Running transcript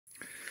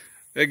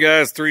Hey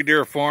guys, Three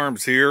Deer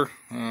Farms here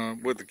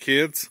with the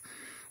kids,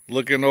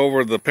 looking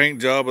over the paint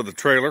job of the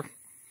trailer.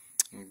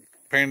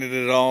 Painted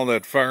it all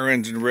that fire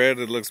engine red.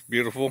 It looks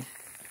beautiful.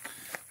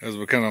 As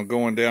we're kind of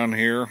going down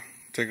here,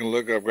 taking a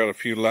look, I've got a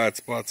few light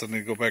spots I need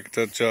to go back and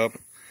touch up.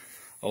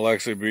 I'll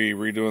actually be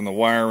redoing the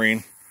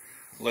wiring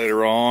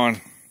later on.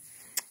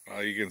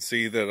 You can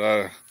see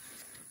that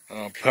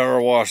I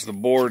power washed the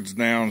boards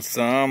down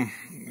some.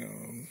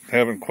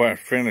 Haven't quite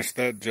finished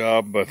that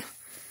job, but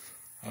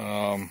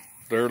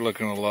they're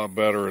looking a lot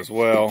better as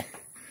well.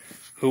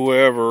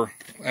 Whoever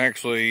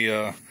actually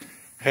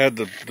had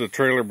the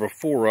trailer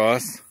before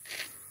us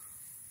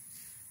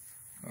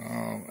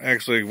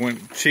actually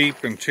went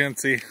cheap and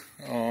chintzy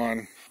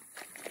on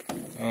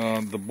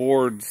the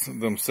boards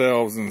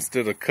themselves.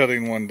 Instead of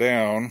cutting one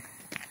down,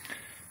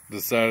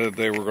 decided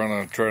they were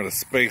going to try to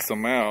space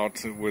them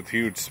out with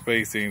huge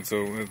spacing.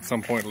 So at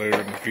some point later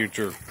in the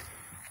future,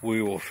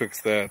 we will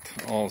fix that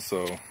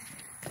also.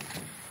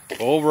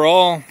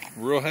 Overall,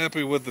 real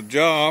happy with the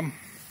job.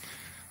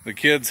 The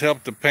kids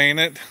helped to paint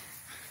it.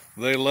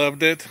 They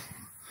loved it.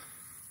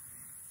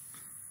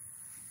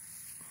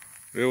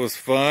 It was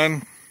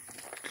fun.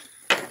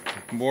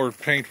 More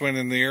paint went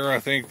in the air, I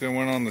think, than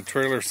went on the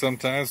trailer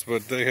sometimes,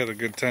 but they had a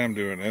good time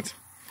doing it.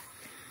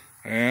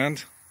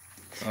 And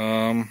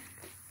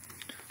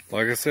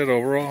like I said,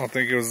 overall, I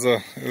think it was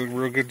a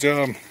real good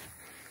job.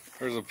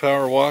 There's a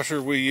power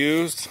washer we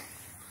used.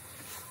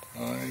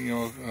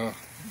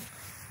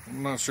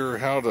 I'm not sure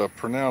how to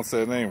pronounce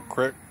that name.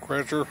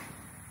 Karcher?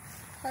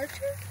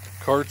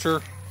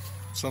 Karcher?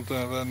 Something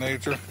of that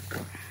nature.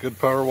 Good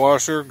power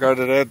washer. Got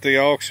it at the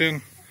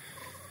auction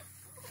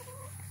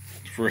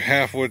for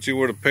half what you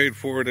would have paid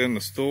for it in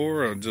the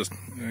store. I just,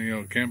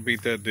 can't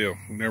beat that deal.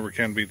 Never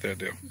can beat that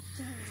deal.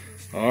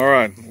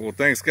 Alright, well,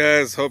 thanks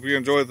guys. Hope you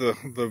enjoyed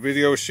the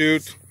video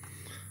shoot.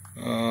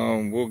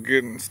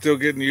 Still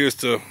getting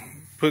used to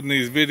putting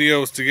these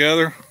videos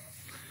together.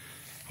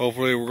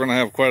 Hopefully we're going to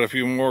have quite a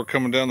few more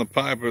coming down the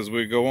pipe as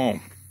we go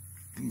on.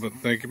 But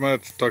thank you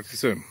much. Talk to you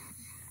soon.